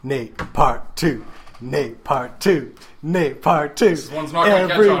Nate Part 2. Nate Part 2. Nate Part 2. This one's not going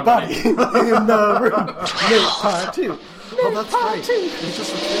to catch on. Everybody in the room. Nate Part 2. Oh, that's right. He's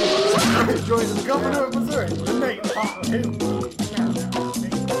just a Joining the governor of Missouri. Nate Part 2.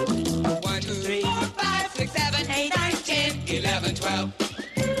 1, 2, 3, 4, 5, 6, 7, 8, 9, 10, 11, 12.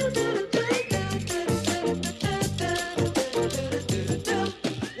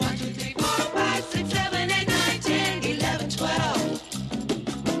 1, 2, 3, 4, 5, 6, 7, 8, 9, 10, 11,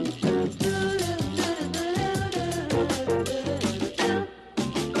 12.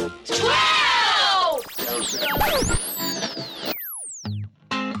 12!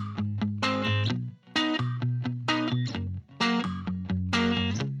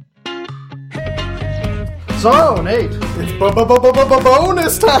 So, Nate. It's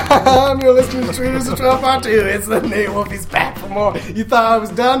bonus time! You're listening to Tweeters of 12 Part 2. It's the Nate Wolf. He's back for more. You thought I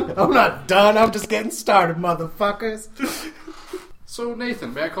was done? I'm not done. I'm just getting started, motherfuckers. So,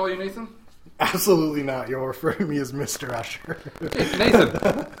 Nathan, may I call you Nathan? Absolutely not. You're referring to me as Mr. Usher. Hey, Nathan,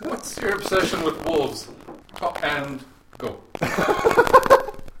 what's your obsession with wolves? Oh, and go.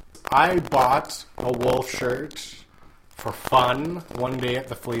 I bought a wolf shirt for fun one day at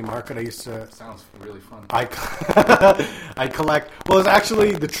the flea market. I used to... Sounds really fun. I collect... Well, it's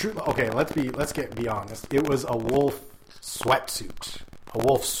actually the true... Okay, let's be honest. It was a wolf sweatsuit. A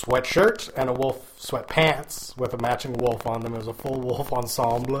wolf sweatshirt and a wolf sweatpants with a matching wolf on them. It was a full wolf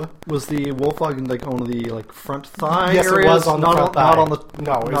ensemble. Was the wolf on the front thigh Yes, areas? it was on the front thigh. Not on the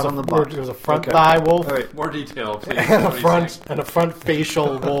it was on the butt. It was a front thigh wolf. All right. More detail, please. And What are you saying? a front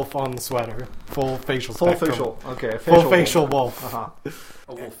facial wolf on the sweater. Full facial Full spectrum. facial. Okay. Full facial wolf. Uh-huh.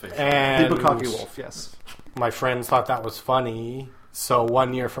 A wolf face. And The Bukkake wolf, yes. my friends thought that was funny. So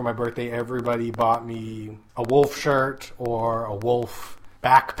one year for my birthday, everybody bought me a wolf shirt or a wolf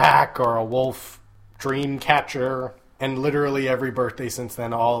backpack or a wolf dream catcher. And literally every birthday since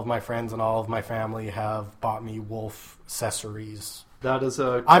then, all of my friends and all of my family have bought me wolf accessories. That is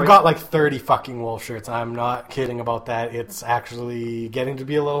a... I've got like 30 fucking wolf shirts. I'm not kidding about that. It's actually getting to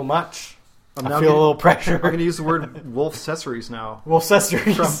be a little much. I feel a little pressure. I'm going to use the word wolf accessories now. Wolf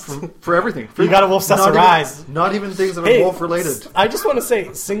accessories. For everything. You got a wolf accessorize. Not even things that are wolf related. I just want to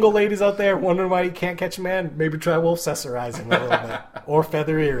say, single ladies out there wondering why you can't catch a man, maybe try wolf accessorizing a little bit. Or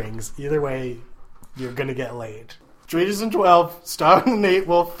feather earrings. Either way, you're going to get laid. Tweeters and 12, starring Nate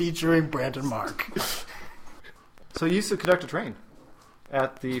Wolf, featuring Brandon Mark. So you used to conduct a train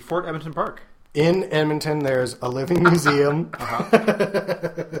at the Fort Edmonton Park. In Edmonton, there's a living museum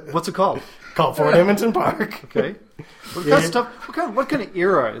What's it called? called Fort Edmonton Park. Okay. What kind of stuff? What kind of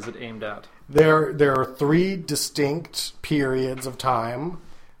era is it aimed at? There are three distinct periods of time.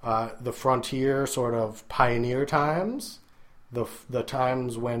 The frontier, sort of pioneer times. The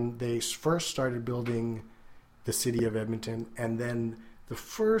times when they first started building the city of Edmonton, and then the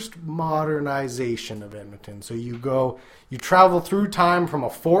first modernization of Edmonton. So you travel through time from a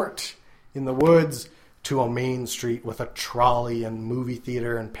fort in the woods to a main street with a trolley and movie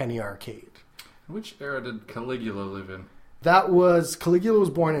theater and penny arcade. Which era did Caligula live in? Caligula was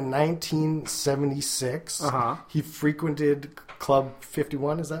born in 1976. Uh-huh. He frequented Club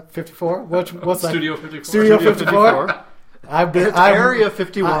 51. Is that 54? What's that? Studio 54. Studio 54. Area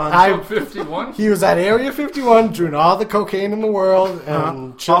 51. Club 51? He was at Area 51 doing all the cocaine in the world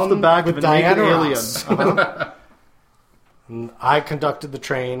and chilling Off the back with of a naked Diana alien. Ross. And I conducted the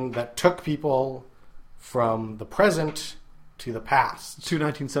train that took people from the present to the past. To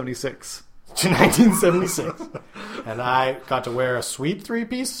 1976. To 1976. And I got to wear a sweet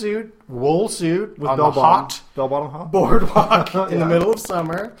three-piece suit, wool suit, With on the bell-bottom. hot Bell-bottom hot? boardwalk in the Yeah. middle of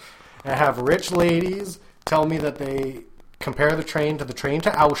summer. And have rich ladies tell me that they compare the train to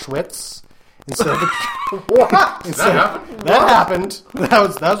Auschwitz. Instead of What? that happened.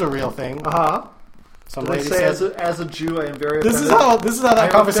 That was a real thing. Uh-huh. Some They lady say, said, as a Jew, I am very This is offended. how that I'm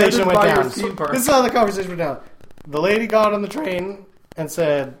conversation offended went by your down. theme park. This is how the conversation went down. The lady got on the train and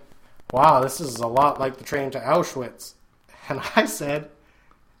said, "Wow, this is a lot like the train to Auschwitz." And I said,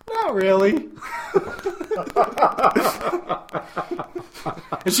 "Not really."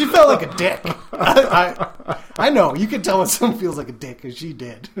 And she felt like a dick. I know, you can tell when someone feels like a dick, and she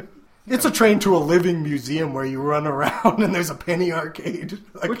did. It's a train to a living museum where you run around and there's a penny arcade.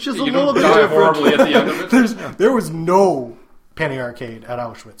 Like, Which is a You little don't bit die different. horribly at the end of it? there was no penny arcade at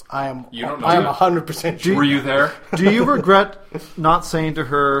Auschwitz. I am You don't know 100% sure. Were you there? Do you regret not saying to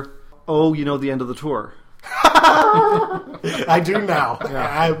her, "Oh, you know the end of the tour"? I do now.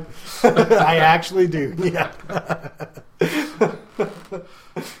 I actually do. Yeah. I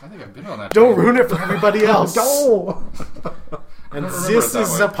think I've been on that Don't train. ruin it for everybody else. No. And don't remember this it that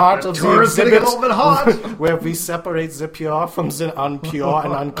is way. the part of the Tour's getting a exhibit little bit hot. where we separate the pure from the unpure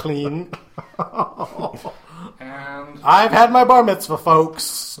and unclean. And I've had my bar mitzvah,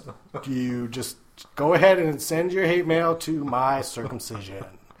 folks. You just go ahead and send your hate mail to my circumcision.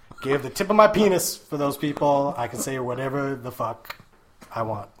 Give the tip of my penis for those people. I can say whatever the fuck I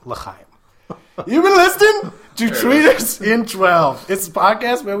want. L'chaim. You've been listening to Tweeters in 12. It's a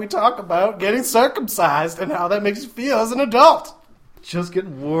podcast where we talk about getting circumcised and how that makes you feel as an adult. Just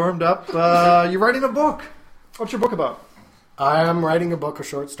getting warmed up. You're writing a book. What's your book about? I am writing a book of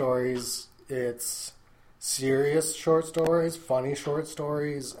short stories. It's serious short stories, funny short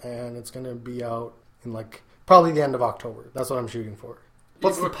stories, and it's going to be out in probably the end of October. That's what I'm shooting for.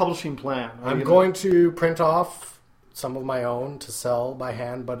 What's the publishing plan? I'm going to print off some of my own to sell by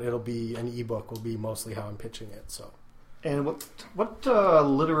hand, but it'll be an ebook. Will be mostly how I'm pitching it. So, And what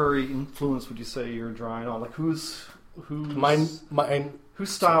literary influence would you say you're drawing on? Like whose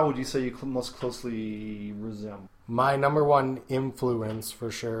style would you say you most closely resemble? My number one influence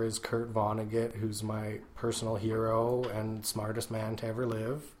for sure is Kurt Vonnegut, who's my personal hero and smartest man to ever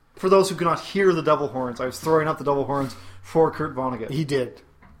live. For those who cannot hear the devil horns, I was throwing out the devil horns for Kurt Vonnegut. He did.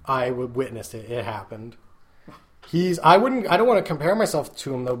 I witnessed it. It happened. I don't want to compare myself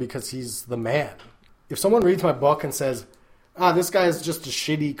to him though, because he's the man. If someone reads my book and says, this guy is just a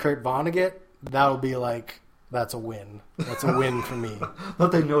shitty Kurt Vonnegut, that'll be that's a win. That's a win for me.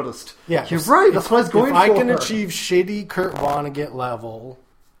 That they noticed. Yeah. You're right. That's what I was going if for. I can achieve shitty Kurt Vonnegut level,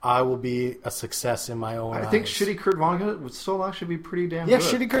 I will be a success in my own eyes. I think shitty Kurt Vonnegut would still actually be pretty damn Yeah, good.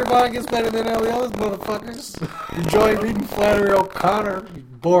 shitty Kurt Vonnegut's better than all the others motherfuckers. Enjoy reading Flannery O'Connor, you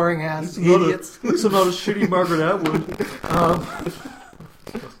boring ass idiots. At least I'm not a shitty Margaret Atwood.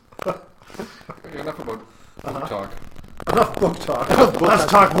 enough about book talk. Enough book talk. Let's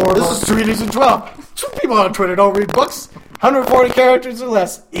talk more This about... is Tweeters in 12. Two people on Twitter don't read books. 140 characters or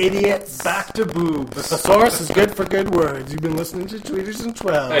less. Idiots. Back to boobs. The source is good for good words. You've been listening to Tweeters in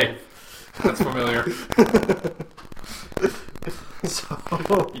 12. Hey, that's familiar.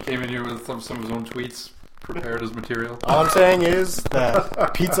 So, He came in here with some of his own tweets prepared as material. All I'm saying is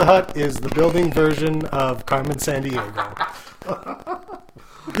that Pizza Hut is the building version of Carmen Sandiego.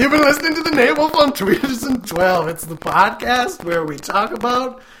 You've been listening to The Naval on Tweeters in 12. It's the podcast where we talk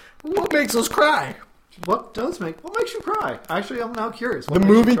about what makes us cry. what makes you cry? Actually, I'm now curious. What The makes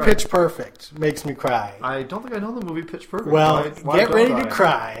you movie cry? Pitch Perfect makes me cry. I don't think I know the movie Pitch Perfect. Well, Why get don't ready I? to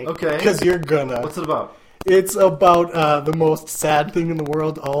cry. Okay. Because you're gonna. What's it about? It's about the most sad thing in the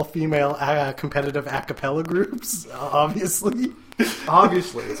world, all-female competitive a cappella groups, obviously.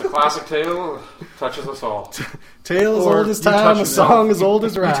 Obviously. It's a classic tale. Touches us all. Tale as Or old as you touch time, a yourself. song as old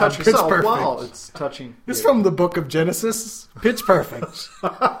as You rhyme. touch Pitch yourself Perfect. while it's touching. It's you. from the book of Genesis. Pitch Perfect.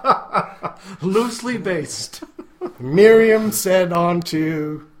 Loosely based. Miriam said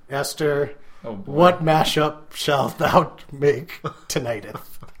unto Esther, Oh boy. what mashup shalt thou make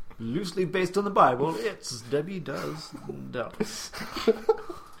tonighteth? Loosely based on the Bible. It's Debbie Does Dallas.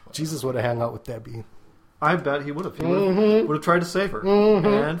 Jesus would have hung out with Debbie. I bet he would have. He would have tried to save her.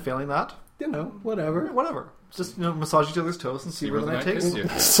 And failing that, You know, whatever. whatever. Just massage each other's toes and see where the night takes kissed you. you.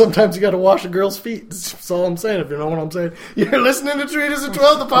 Sometimes you got to wash a girl's feet. That's all I'm saying, if you know what I'm saying. You're listening to Treaters at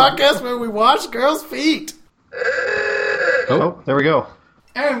 12, the podcast where we wash girls' feet. Oh, there we go.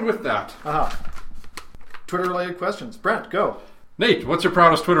 And with that, Twitter-related questions. Brent, go. Nate, what's your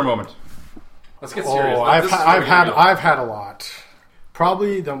proudest Twitter moment? Let's get serious. Oh, This is where you're gonna go. I've had a lot.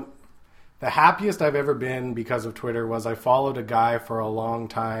 Probably the happiest I've ever been because of Twitter was I followed a guy for a long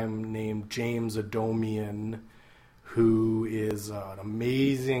time named James Adomian, who is an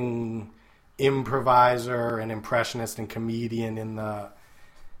amazing improviser and impressionist and comedian in the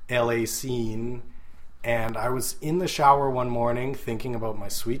LA scene. And I was in the shower one morning thinking about my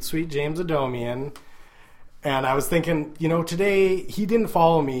sweet, sweet James Adomian. And I was thinking, today he didn't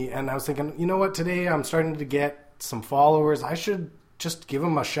follow me. And I was thinking, you know what, today I'm starting to get some followers. I should just give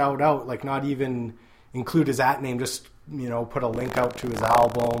him a shout out, like not even include his @ name, just, put a link out to his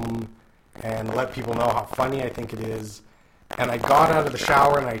album and let people know how funny I think it is. And I got out of the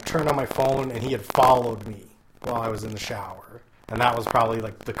shower and I turned on my phone and he had followed me while I was in the shower. And that was probably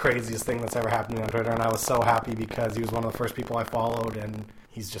like the craziest thing that's ever happened to me on Twitter. And I was so happy because he was one of the first people I followed and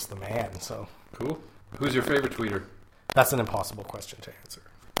he's just the man. So Cool. Who's your favorite tweeter? that's an impossible question to answer.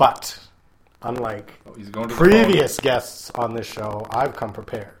 But unlike Oh, he's going to the previous guests on this show, I've come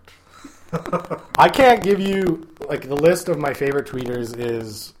prepared. I can't give you the list of my favorite tweeters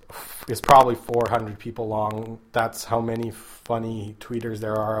is probably 400 people long. That's how many funny tweeters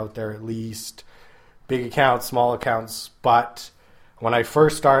there are out there, at least. Big accounts, small accounts. But when I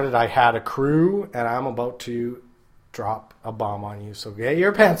first started, I had a crew, and I'm about to drop a bomb on you. So get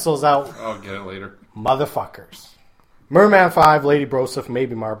your pencils out, I'll get it later. motherfuckers. Merman 5, Lady Broseph,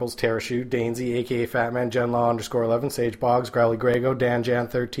 Maybe Marbles, Terrashoot, Dainsy, aka Fatman, Genlaw _11, Sage Boggs, Growly Grego, Dan Jan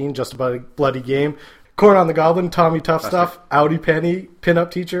 13, Just About a Bloody Game, Corn on the Goblin, Tommy Tough Stuff, Audi Penny,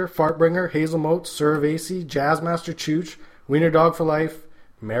 Pinup Teacher, Fartbringer, Hazel Moat, Sir Vasey, Jazzmaster Chooch, Wiener Dog for Life,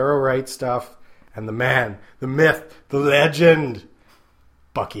 Marrow Right Stuff, and the man, the myth, the legend,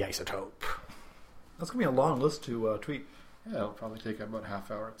 Bucky Isotope. That's going to be a long list to tweet. Yeah, it'll probably take about a half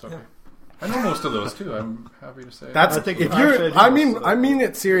hour. It's okay. I know most of those too. I'm happy to say. That's I think if actually you're. I I think mean, most of I them. mean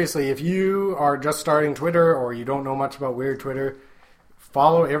it seriously. If you are just starting Twitter or you don't know much about weird Twitter,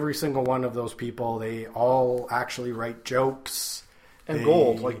 follow every single one of those people. They all actually write jokes And They-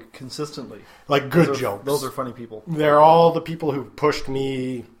 gold, like consistently. like good Those are- jokes. Those are funny people. They're all the people who pushed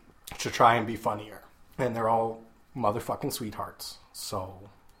me to try and be funnier, and they're all motherfucking sweethearts. So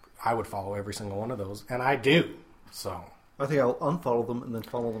I would follow every single one of those, and I do. So I think I'll unfollow them and then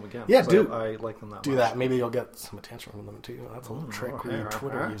follow them again. Yeah, 'cause do. I like them that do much. that. Maybe you'll get some attention from them too. That's a little trick we okay.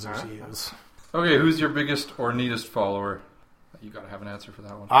 Twitter users use. Okay, who's your biggest or neatest follower? You got to have an answer for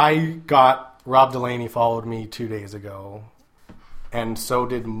that one. I got Rob Delaney followed me 2 days ago, and so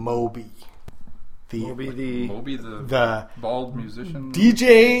did Moby, Moby the Moby, the the bald musician.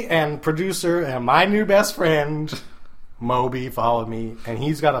 DJ and producer and my new best friend. Moby followed me, and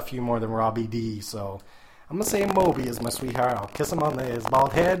he's got a few more than Robbie D. So I'm gonna say Moby is my sweetheart. I'll kiss him on his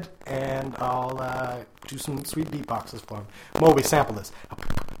bald head, and I'll do some sweet beatboxes for him. Moby, sample this.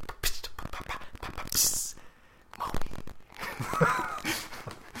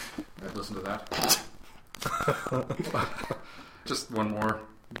 I'd listen to that. Just one more.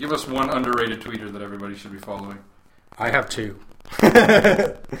 Give us one underrated tweeter that everybody should be following. I have two.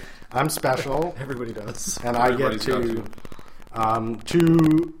 I'm special, everybody does. and I get Everybody's to got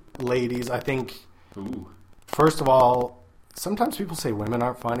two ladies. I think Ooh. first of all, sometimes people say women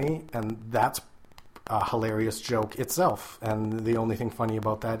aren't funny, and that's a hilarious joke itself. And the only thing funny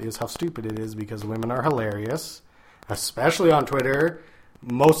about that is how stupid it is, because women are hilarious, especially on Twitter.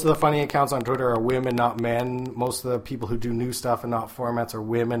 Most of the funny accounts on Twitter are women, not men. Most of the people who do new stuff and not formats are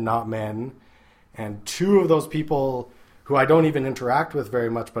women, not men. And two of those people who I don't even interact with very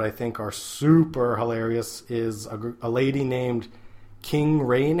much, but I think are super hilarious, is a lady named King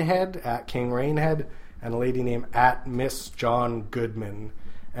Rainhead, at King Rainhead, and a lady named at Miss John Goodman.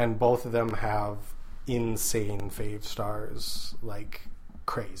 And both of them have insane fave stars, like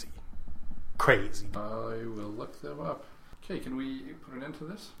crazy. Crazy. I will look them up. Okay, can we put an end to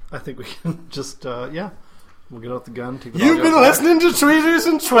this? I think we can just we'll get out the gun. Take the You've dog been outside. listening to Tweeters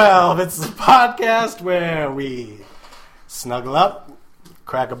and 12. It's the podcast where we snuggle up,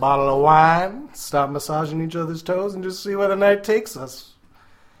 crack a bottle of wine, stop massaging each other's toes, and just see where the night takes us.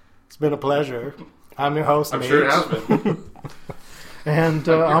 It's been a pleasure. I'm your host, I'm Nate. sure it has been. And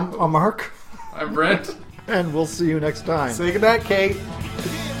I'm Mark, I'm Brent. and we'll see you next time. Say goodnight, Kate.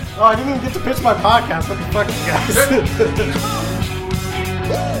 Oh, I didn't even get to pitch my podcast. What the fuck, you guys?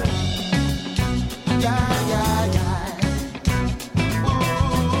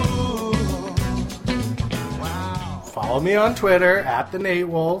 Follow me on Twitter at the Nate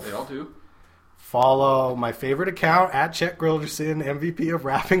Wolf. They all do. Follow my favorite account at Chet Grilderson, MVP of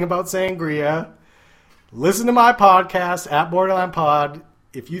rapping about sangria. Listen to my podcast at Borderline Pod.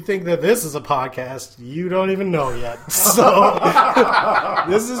 If you think that this is a podcast, you don't even know yet. So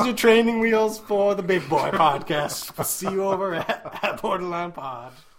this is your training wheels for the Big Boy podcast. See you over at Borderline Pod.